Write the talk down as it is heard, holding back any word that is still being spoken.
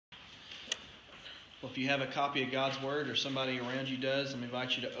Well, if you have a copy of God's Word or somebody around you does, let me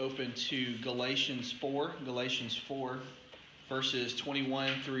invite you to open to Galatians 4. Galatians 4, verses 21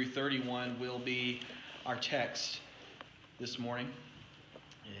 through 31 will be our text this morning.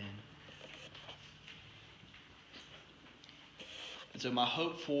 And so my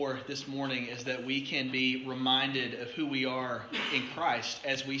hope for this morning is that we can be reminded of who we are in Christ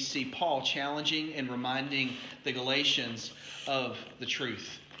as we see Paul challenging and reminding the Galatians of the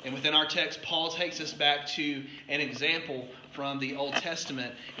truth. And within our text, Paul takes us back to an example from the Old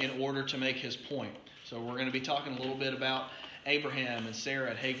Testament in order to make his point. So we're going to be talking a little bit about Abraham and Sarah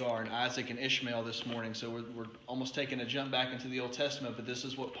and Hagar and Isaac and Ishmael this morning. So we're almost taking a jump back into the Old Testament, but this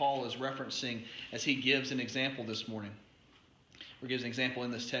is what Paul is referencing as he gives an example this morning. Or gives an example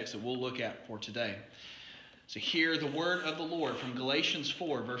in this text that we'll look at for today. So hear the word of the Lord from Galatians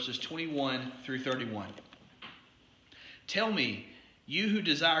 4, verses 21 through 31. Tell me, you who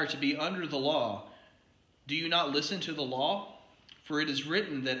desire to be under the law, do you not listen to the law? For it is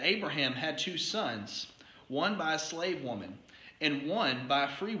written that Abraham had two sons, one by a slave woman, and one by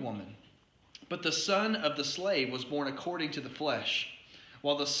a free woman. But the son of the slave was born according to the flesh,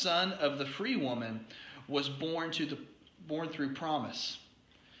 while the son of the free woman was born through promise.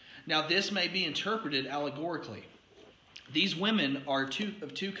 Now this may be interpreted allegorically. These women are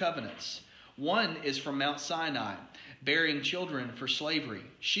of two covenants. One is from Mount Sinai, bearing children for slavery.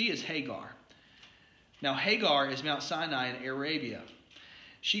 She is Hagar. Now Hagar is Mount Sinai in Arabia.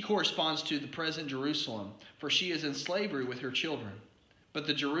 She corresponds to the present Jerusalem, for she is in slavery with her children. But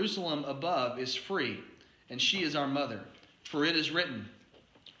the Jerusalem above is free, and she is our mother. For it is written,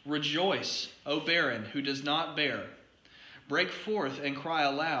 Rejoice, O barren, who does not bear. Break forth and cry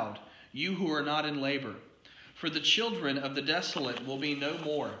aloud, you who are not in labor. For the children of the desolate will be no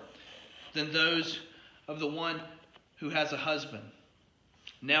more than those of the one who has a husband.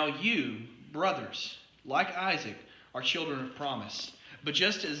 Now you, brothers, like Isaac, are children of promise. But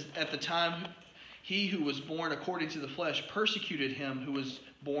just as at the time he who was born according to the flesh persecuted him who was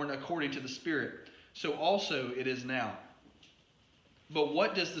born according to the Spirit, so also it is now. But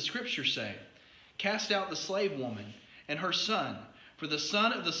what does the Scripture say? Cast out the slave woman and her son, for the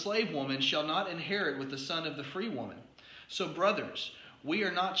son of the slave woman shall not inherit with the son of the free woman. So, brothers, we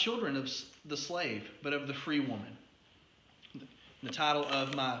are not children of the slave, but of the free woman. The title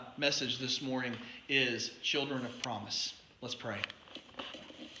of my message this morning is Children of Promise. Let's pray.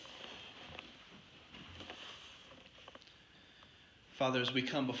 Father, as we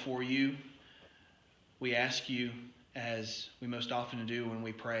come before you, we ask you, as we most often do when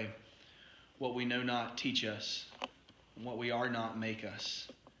we pray, what we know not, teach us, and what we are not, make us,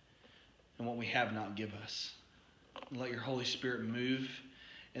 and what we have not, give us. And let your Holy Spirit move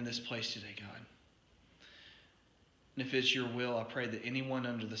in this place today, God. And if it's your will, I pray that anyone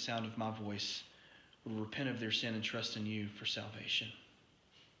under the sound of my voice would repent of their sin and trust in you for salvation.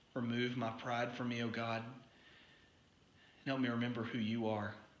 Remove my pride from me, O God. And help me remember who you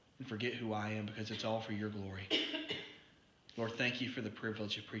are and forget who I am, because it's all for your glory. Lord, thank you for the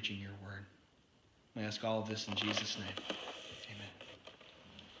privilege of preaching your word. I ask all of this in Jesus' name. Amen.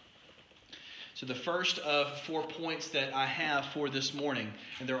 So the first of 4 points that I have for this morning,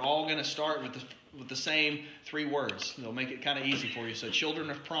 and they're all going to start with the same 3 words. They'll make it kind of easy for you. So children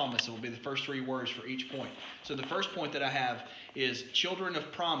of promise will be the first 3 words for each point. So the first point that I have is children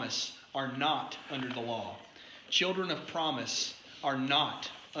of promise are not under the law. Children of promise are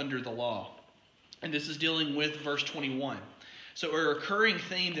not under the law. And this is dealing with verse 21. So a recurring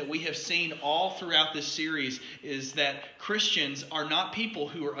theme that we have seen all throughout this series is that Christians are not people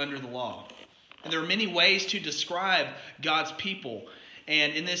who are under the law. And there are many ways to describe God's people.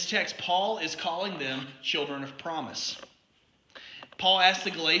 And in this text, Paul is calling them children of promise. Paul asked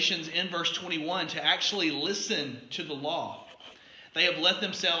the Galatians in verse 21 to actually listen to the law. They have let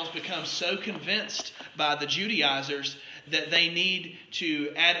themselves become so convinced by the Judaizers that they need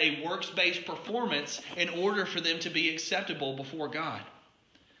to add a works-based performance in order for them to be acceptable before God.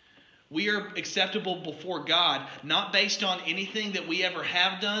 We are acceptable before God not based on anything that we ever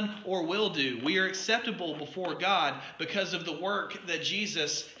have done or will do. We are acceptable before God because of the work that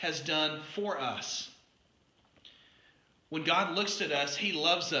Jesus has done for us. When God looks at us, He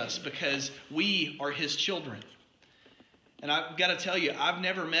loves us because we are His children. And I've got to tell you, I've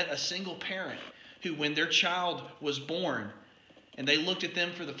never met a single parent who, when their child was born and they looked at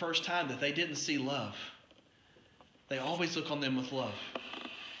them for the first time, that they didn't see love. They always look on them with love.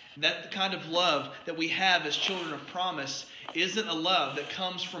 That kind of love that we have as children of promise isn't a love that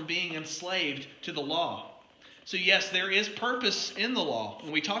comes from being enslaved to the law. So yes, there is purpose in the law.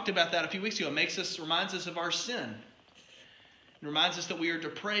 When we talked about that a few weeks ago, it reminds us of our sin. It reminds us that we are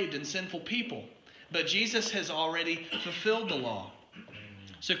depraved and sinful people. but Jesus has already fulfilled the law.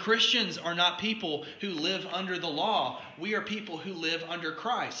 So Christians are not people who live under the law. We are people who live under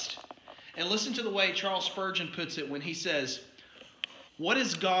Christ. And listen to the way Charles Spurgeon puts it when he says, "What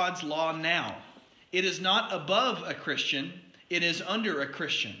is God's law now? It is not above a Christian, it is under a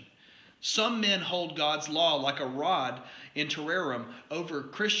Christian. Some men hold God's law like a rod in terrarium over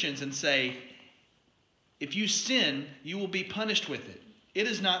Christians and say, if you sin, you will be punished with it. It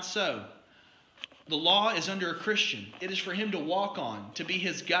is not so. The law is under a Christian. It is for him to walk on, to be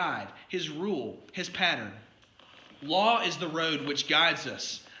his guide, his rule, his pattern. Law is the road which guides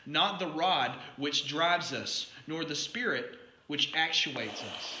us, not the rod which drives us, nor the spirit which actuates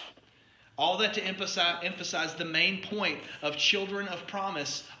us." All that to emphasize the main point of children of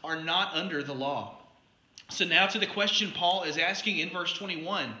promise are not under the law. So now to the question Paul is asking in verse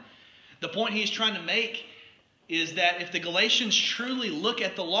 21. The point he's trying to make is that if the Galatians truly look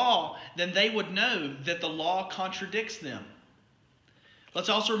at the law, then they would know that the law contradicts them. Let's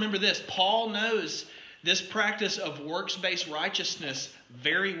also remember this. Paul knows this practice of works-based righteousness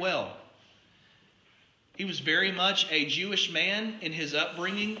very well. He was very much a Jewish man in his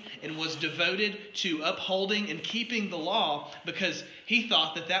upbringing and was devoted to upholding and keeping the law because he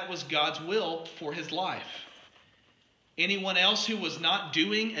thought that that was God's will for his life. Anyone else who was not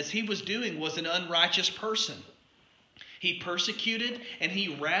doing as he was doing was an unrighteous person. He persecuted and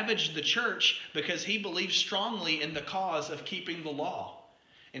he ravaged the church because he believed strongly in the cause of keeping the law.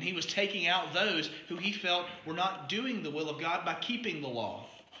 And he was taking out those who he felt were not doing the will of God by keeping the law.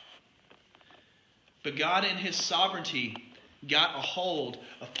 But God in his sovereignty got a hold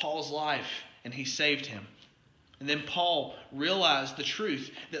of Paul's life and he saved him. And then Paul realized the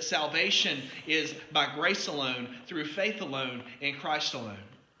truth that salvation is by grace alone, through faith alone, in Christ alone.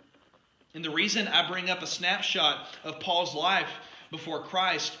 And the reason I bring up a snapshot of Paul's life before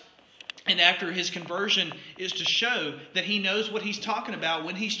Christ and after his conversion is to show that he knows what he's talking about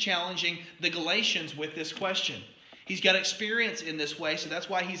when he's challenging the Galatians with this question. He's got experience in this way, so that's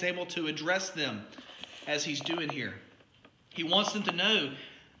why he's able to address them as he's doing here. He wants them to know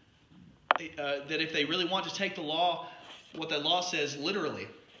that if they really want to take the law, what the law says, literally.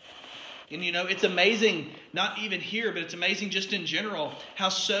 And you know, it's amazing, not even here, but it's amazing just in general, how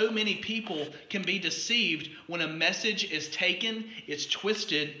so many people can be deceived when a message is taken, it's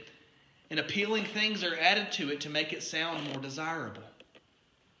twisted, and appealing things are added to it to make it sound more desirable.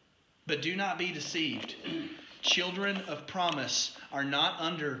 But do not be deceived. Children of promise are not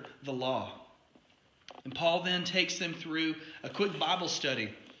under the law. And Paul then takes them through a quick Bible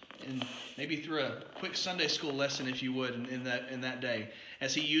study and maybe through a quick Sunday school lesson, if you would, in that day,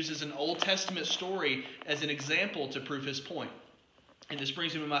 as he uses an Old Testament story as an example to prove his point. And this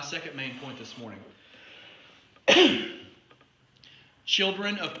brings me to my second main point this morning.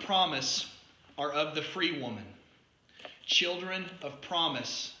 Children of promise are of the free woman. Children of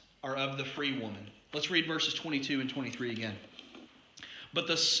promise are of the free woman. Let's read verses 22 and 23 again. But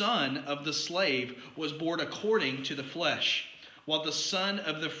the son of the slave was born according to the flesh, while the son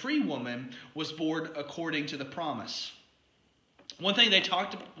of the free woman was born according to the promise. One thing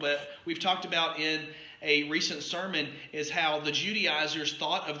we've talked about in a recent sermon is how the Judaizers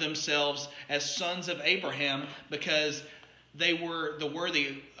thought of themselves as sons of Abraham because they were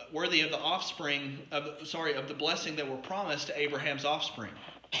worthy of the offspring of the blessing that were promised to Abraham's offspring.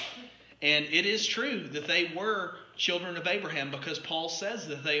 And it is true that they were children of Abraham because Paul says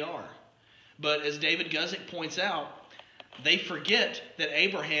that they are. But as David Guzik points out, they forget that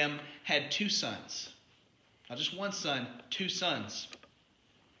Abraham had two sons. Not just one son, two sons.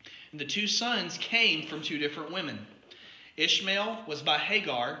 And the two sons came from two different women. Ishmael was by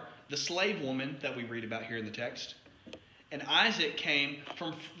Hagar, the slave woman that we read about here in the text. And Isaac came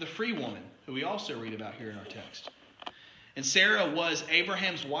from the free woman, who we also read about here in our text. And Sarah was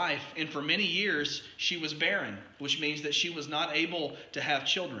Abraham's wife, and for many years she was barren, which means that she was not able to have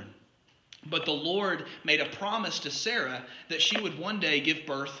children. But the Lord made a promise to Sarah that she would one day give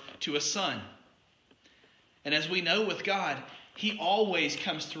birth to a son. And as we know with God, He always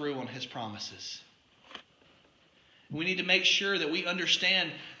comes through on His promises. We need to make sure that we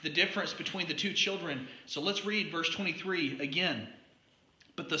understand the difference between the two children. So let's read verse 23 again.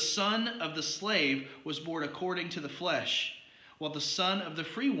 But the son of the slave was born according to the flesh, while the son of the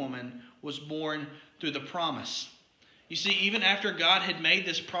free woman was born through the promise. You see, even after God had made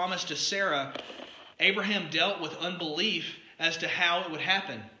this promise to Sarah, Abraham dealt with unbelief as to how it would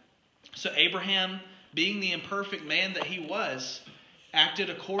happen. So Abraham, being the imperfect man that he was, acted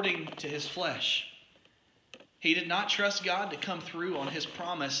according to his flesh. He did not trust God to come through on his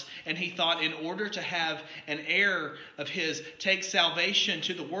promise, and he thought in order to have an heir of his take salvation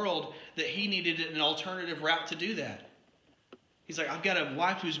to the world that he needed an alternative route to do that. He's like, I've got a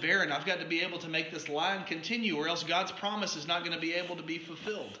wife who's barren. I've got to be able to make this line continue, or else God's promise is not going to be able to be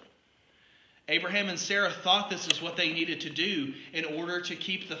fulfilled. Abraham and Sarah thought this is what they needed to do in order to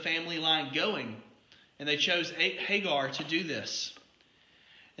keep the family line going, and they chose Hagar to do this.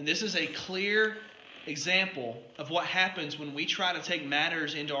 And this is a clear example of what happens when we try to take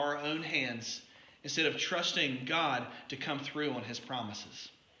matters into our own hands instead of trusting God to come through on his promises.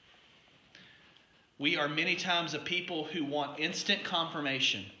 We are many times a people who want instant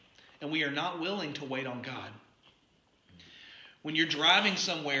confirmation, and we are not willing to wait on God. When you're driving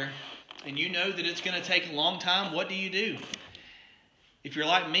somewhere and you know that it's going to take a long time, what do? If you're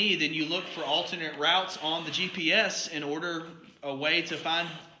like me, then you look for alternate routes on the GPS in order a way to find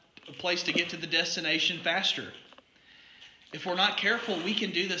a place to get to the destination faster. If we're not careful, we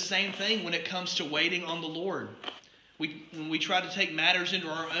can do the same thing when it comes to waiting on the Lord. When we try to take matters into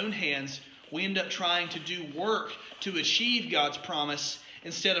our own hands, we end up trying to do work to achieve God's promise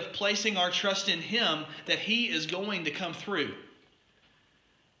instead of placing our trust in him that he is going to come through.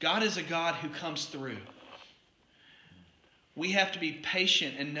 God is a God who comes through. We have to be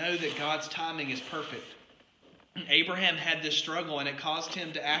patient and know that God's timing is perfect. Abraham had this struggle, and it caused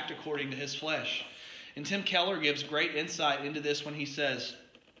him to act according to his flesh. And Tim Keller gives great insight into this when he says,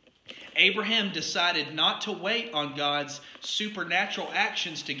 Abraham decided not to wait on God's supernatural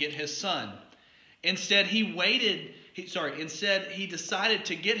actions to get his son. Instead, he decided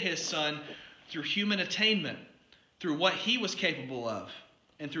to get his son through human attainment, through what he was capable of,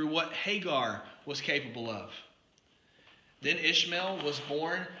 and through what Hagar was capable of. Then Ishmael was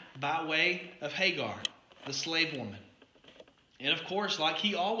born by way of Hagar, the slave woman. And of course, like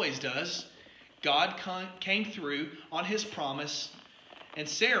he always does, God came through on his promise, and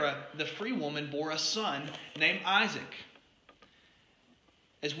Sarah, the free woman, bore a son named Isaac.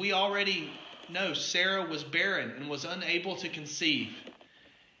 As we already know, Sarah was barren and was unable to conceive.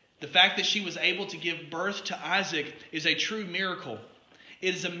 The fact that she was able to give birth to Isaac is a true miracle.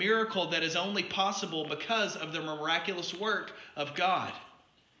 It is a miracle that is only possible because of the miraculous work of God.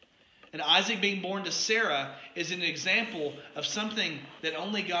 And Isaac being born to Sarah is an example of something that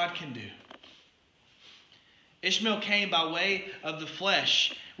only God can do. Ishmael came by way of the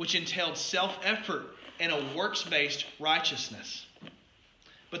flesh, which entailed self-effort and a works-based righteousness.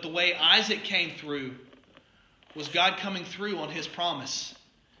 But the way Isaac came through was God coming through on his promise.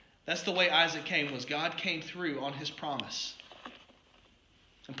 That's the way Isaac came, was God came through on his promise.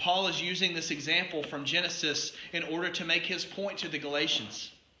 And Paul is using this example from Genesis in order to make his point to the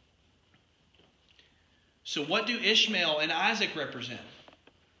Galatians. So what do Ishmael and Isaac represent?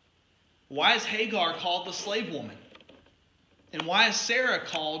 Why is Hagar called the slave woman? And why is Sarah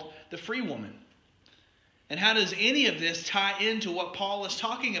called the free woman? And how does any of this tie into what Paul is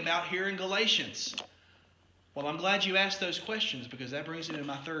talking about here in Galatians? Well, I'm glad you asked those questions, because that brings me to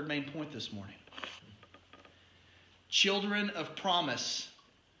my third main point this morning. Children of promise,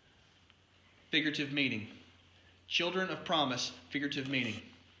 figurative meaning. Children of promise, figurative meaning.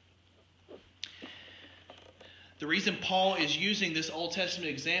 The reason Paul is using this Old Testament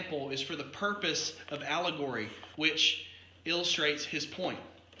example is for the purpose of allegory, which illustrates his point.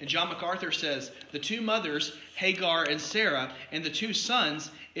 And John MacArthur says, the two mothers, Hagar and Sarah, and the two sons,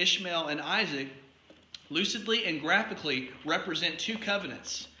 Ishmael and Isaac, lucidly and graphically represent two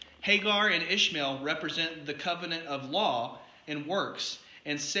covenants. Hagar and Ishmael represent the covenant of law and works,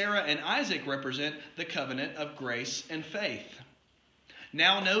 and Sarah and Isaac represent the covenant of grace and faith.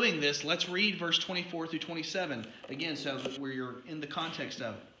 Now knowing this, let's read verse 24 through 27 again, so that we're in the context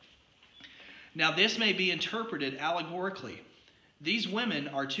of it. Now this may be interpreted allegorically. These women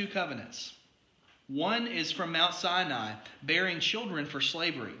are two covenants. One is from Mount Sinai, bearing children for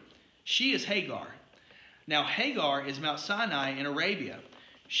slavery. She is Hagar. Now Hagar is Mount Sinai in Arabia.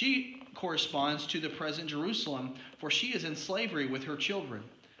 She corresponds to the present Jerusalem, for she is in slavery with her children.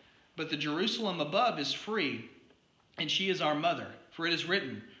 But the Jerusalem above is free, and she is our mother. For it is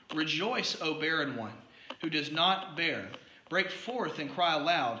written, Rejoice, O barren one, who does not bear. Break forth and cry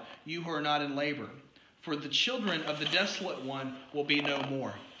aloud, you who are not in labor. For the children of the desolate one will be no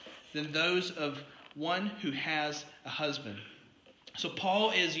more than those of one who has a husband. So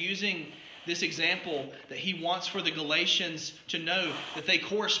Paul is using this example that he wants for the Galatians to know that they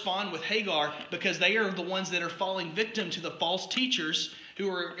correspond with Hagar, because they are the ones that are falling victim to the false teachers who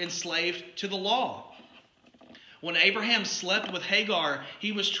are enslaved to the law. When Abraham slept with Hagar,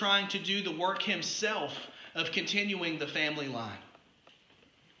 he was trying to do the work himself of continuing the family line.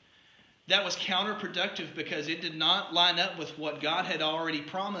 that was counterproductive because it did not line up with what God had already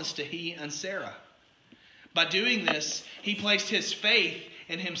promised to he and Sarah. By doing this, he placed his faith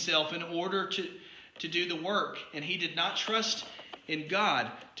in himself in order to do the work, and he did not trust in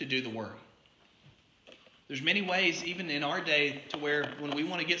God to do the work. There's many ways, even in our day, to where when we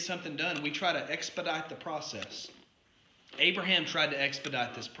want to get something done, we try to expedite the process. Abraham tried to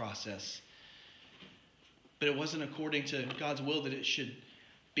expedite this process, but it wasn't according to God's will that it should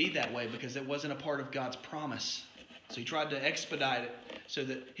be that way because it wasn't a part of God's promise. So he tried to expedite it so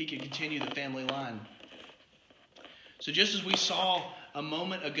that he could continue the family line. So just as we saw a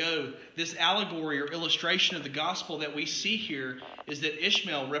moment ago, this allegory or illustration of the gospel that we see here is that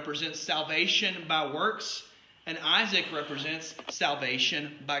Ishmael represents salvation by works and Isaac represents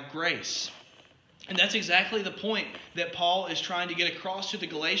salvation by grace. And that's exactly the point that Paul is trying to get across to the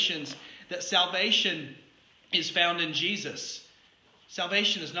Galatians, that salvation is found in Jesus.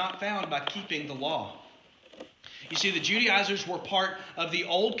 Salvation is not found by keeping the law. You see, the Judaizers were part of the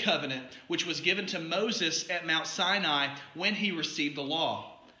Old Covenant, which was given to Moses at Mount Sinai when he received the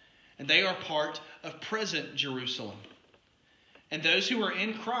law. And they are part of present Jerusalem. And those who are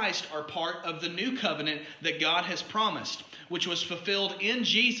in Christ are part of the new covenant that God has promised, which was fulfilled in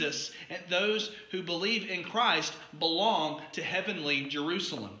Jesus, and those who believe in Christ belong to heavenly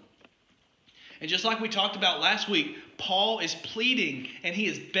Jerusalem. And just like we talked about last week, Paul is pleading and he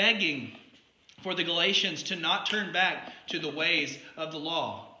is begging for the Galatians to not turn back to the ways of the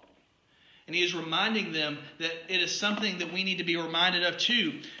law. And he is reminding them that it is something that we need to be reminded of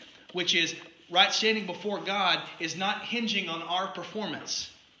too, which is right standing before God is not hinging on our performance.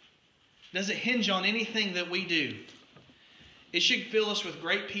 It doesn't hinge on anything that we do. It should fill us with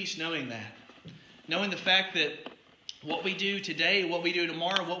great peace knowing that. Knowing the fact that what we do today, what we do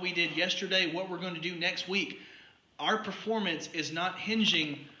tomorrow, what we did yesterday, what we're going to do next week, our performance is not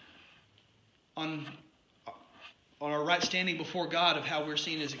hinging on our right standing before God of how we're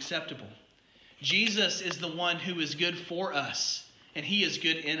seen as acceptable. Jesus is the one who is good for us, and he is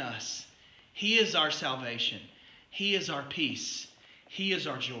good in us. He is our salvation. He is our peace. He is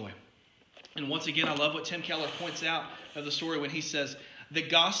our joy. And once again, I love what Tim Keller points out of the story when he says, the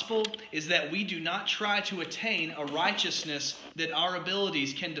gospel is that we do not try to attain a righteousness that our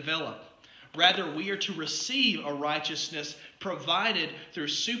abilities can develop. Rather, we are to receive a righteousness provided through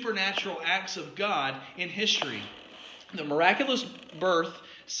supernatural acts of God in history. The miraculous birth,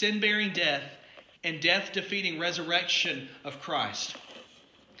 sin-bearing death, and death-defeating resurrection of Christ.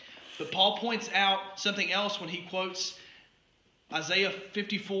 But Paul points out something else when he quotes Isaiah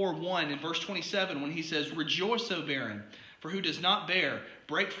 54:1 in verse 27 when he says, "Rejoice, O barren, for who does not bear?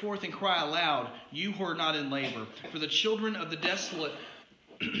 Break forth and cry aloud, you who are not in labor. For the children of the desolate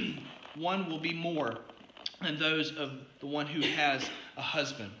one will be more than those of the one who has a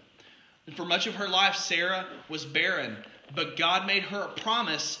husband." And for much of her life, Sarah was barren, but God made her a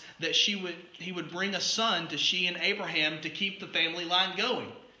promise that he would bring a son to she and Abraham to keep the family line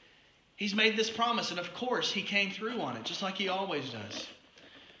going. He's made this promise, and of course, he came through on it, just like he always does.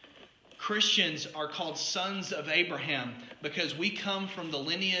 Christians are called sons of Abraham because we come from the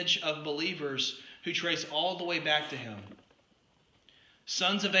lineage of believers who trace all the way back to him.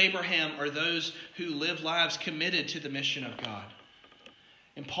 Sons of Abraham are those who live lives committed to the mission of God.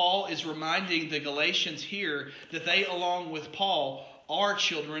 And Paul is reminding the Galatians here that they, along with Paul, are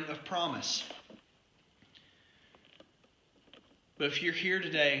children of promise. But if you're here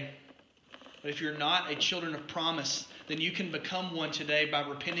today, but if you're not a children of promise, then you can become one today by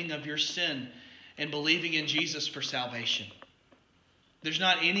repenting of your sin and believing in Jesus for salvation. There's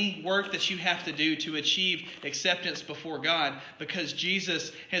not any work that you have to do to achieve acceptance before God because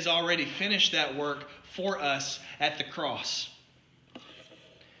Jesus has already finished that work for us at the cross.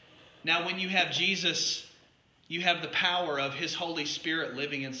 Now, when you have Jesus, you have the power of his Holy Spirit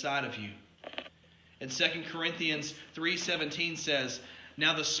living inside of you. And 2 Corinthians 3:17 says,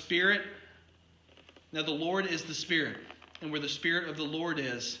 Now the Lord is the Spirit, and where the Spirit of the Lord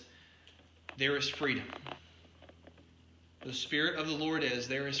is, there is freedom. The Spirit of the Lord is,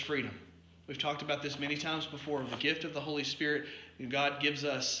 there is freedom. We've talked about this many times before. The gift of the Holy Spirit God gives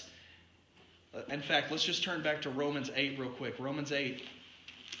us. In fact, let's just turn back to Romans 8 real quick. Romans 8.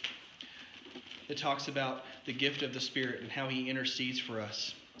 It talks about the gift of the Spirit and how he intercedes for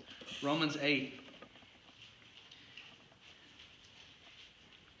us. Romans 8.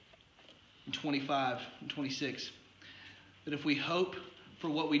 25 and 26. But if we hope for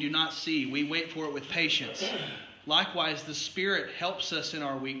what we do not see, we wait for it with patience. Likewise, the Spirit helps us in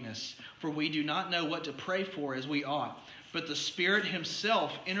our weakness, for we do not know what to pray for as we ought. But the Spirit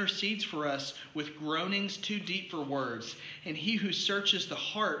himself intercedes for us with groanings too deep for words. And he who searches the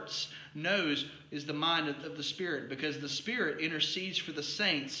hearts knows is the mind of the Spirit, because the Spirit intercedes for the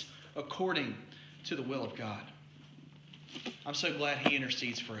saints according to the will of God. I'm so glad He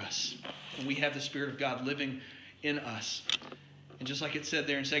intercedes for us. And we have the Spirit of God living in us. And just like it said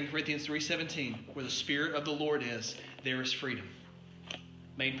there in 2 Corinthians 3:17, where the Spirit of the Lord is, there is freedom.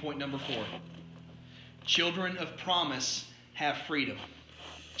 Main point number 4. Children of promise have freedom.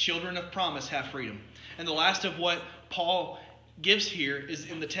 Children of promise have freedom. And the last of what Paul gives here is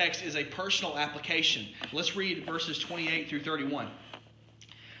in the text is a personal application. Let's read verses 28 through 31.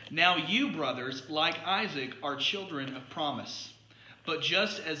 Now you, brothers, like Isaac, are children of promise. But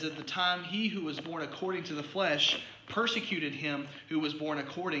just as at the time he who was born according to the flesh persecuted him who was born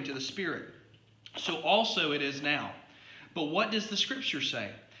according to the Spirit, so also it is now. But what does the Scripture say?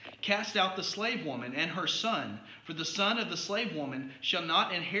 Cast out the slave woman and her son, for the son of the slave woman shall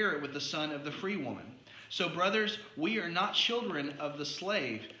not inherit with the son of the free woman. So, brothers, we are not children of the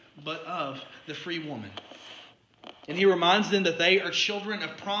slave, but of the free woman. And he reminds them that they are children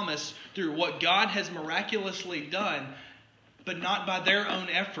of promise through what God has miraculously done, but not by their own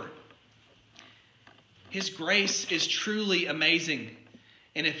effort. His grace is truly amazing.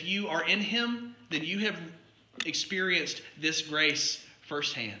 And if you are in Him, then you have experienced this grace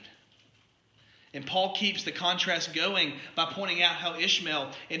firsthand. And Paul keeps the contrast going by pointing out how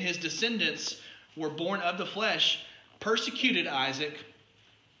Ishmael and his descendants were born of the flesh, persecuted Isaac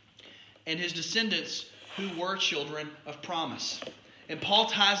and his descendants who were children of promise. And Paul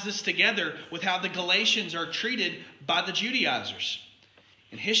ties this together with how the Galatians are treated by the Judaizers.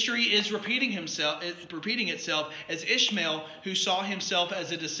 And history is repeating itself as Ishmael, who saw himself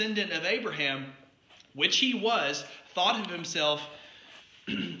as a descendant of Abraham, which he was, thought of himself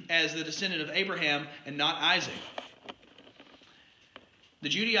as the descendant of Abraham and not Isaac. The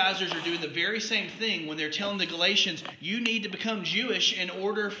Judaizers are doing the very same thing when they're telling the Galatians, you need to become Jewish in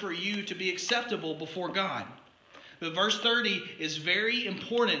order for you to be acceptable before God. But verse 30 is very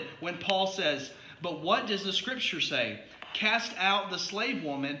important when Paul says, but what does the Scripture say? Cast out the slave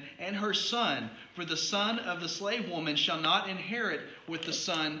woman and her son, for the son of the slave woman shall not inherit with the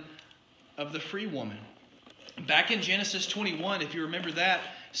son of the free woman. Back in Genesis 21, if you remember that,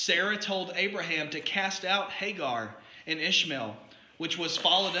 Sarah told Abraham to cast out Hagar and Ishmael, which was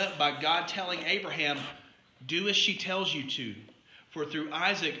followed up by God telling Abraham, do as she tells you to, for through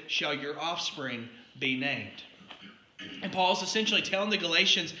Isaac shall your offspring be named. And Paul's essentially telling the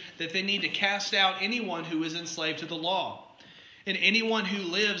Galatians that they need to cast out anyone who is enslaved to the law. And anyone who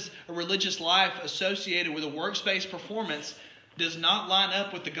lives a religious life associated with a works-based performance does not line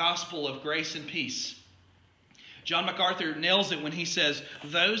up with the gospel of grace and peace. John MacArthur nails it when he says,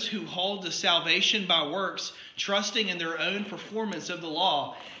 those who hold to salvation by works, trusting in their own performance of the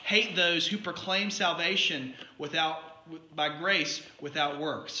law, hate those who proclaim salvation by grace without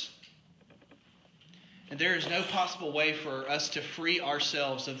works. And there is no possible way for us to free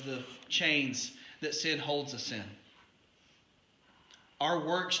ourselves of the chains that sin holds us in. Our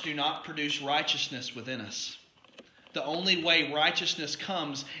works do not produce righteousness within us. The only way righteousness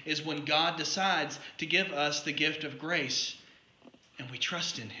comes is when God decides to give us the gift of grace and we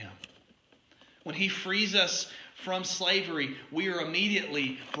trust in Him. When He frees us from slavery, we are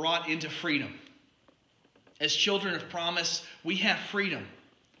immediately brought into freedom. As children of promise, we have freedom.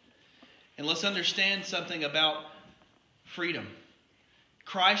 And let's understand something about freedom.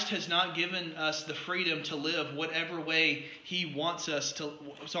 Christ has not given us the freedom to live whatever way He wants us to.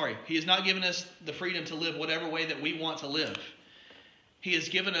 He has not given us the freedom to live whatever way that we want to live. He has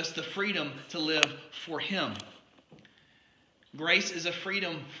given us the freedom to live for Him. Grace is a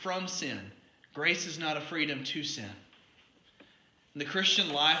freedom from sin. Grace is not a freedom to sin. And the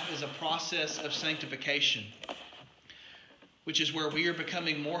Christian life is a process of sanctification, which is where we are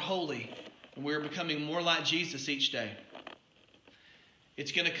becoming more holy and we are becoming more like Jesus each day.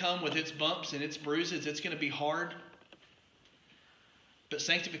 It's going to come with its bumps and its bruises. It's going to be hard. But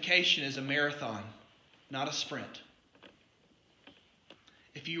sanctification is a marathon, not a sprint.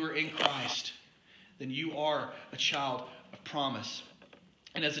 If you are in Christ, then you are a child of promise.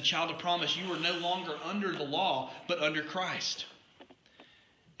 And as a child of promise, you are no longer under the law, but under Christ.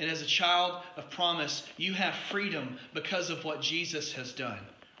 And as a child of promise, you have freedom because of what Jesus has done.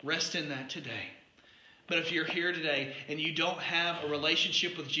 Rest in that today. But if you're here today and you don't have a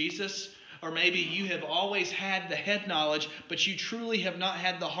relationship with Jesus, or maybe you have always had the head knowledge, but you truly have not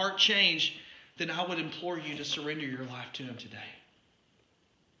had the heart change, then I would implore you to surrender your life to Him today.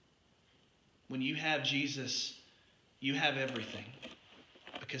 When you have Jesus, you have everything,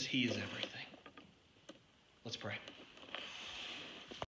 because He is everything. Let's pray.